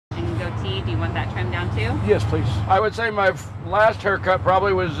goatee. Do you want that trimmed down too? Yes, please. I would say my last haircut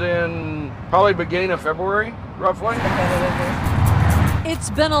probably was in beginning of February, roughly. It's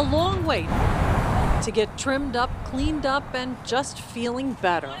been a long wait to get trimmed up, cleaned up, and just feeling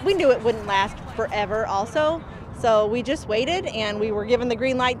better. We knew it wouldn't last forever also, so we just waited, and we were given the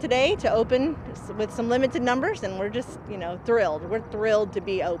green light today to open with some limited numbers, and we're just, thrilled. We're thrilled to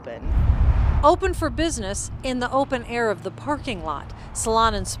be open. Open for business in the open air of the parking lot.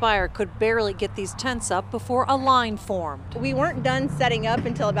 Salon Inspire could barely get these tents up before a line formed. We weren't done setting up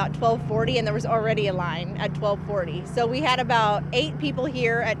until about 12:40, and there was already a line at 12:40. So we had about 8 people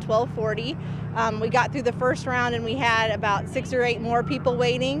here at 12:40. We got through the first round, and we had about 6 or 8 more people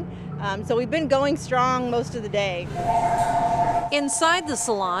waiting. So we've been going strong most of the day. Inside the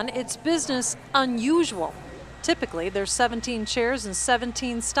salon, it's business unusual. Typically, there's 17 chairs and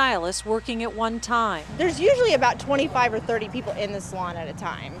 17 stylists working at one time. There's usually about 25 or 30 people in the salon at a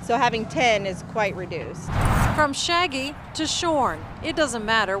time, so having 10 is quite reduced. From shaggy to shorn, it doesn't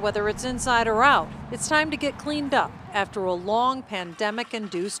matter whether it's inside or out. It's time to get cleaned up after a long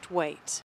pandemic-induced wait.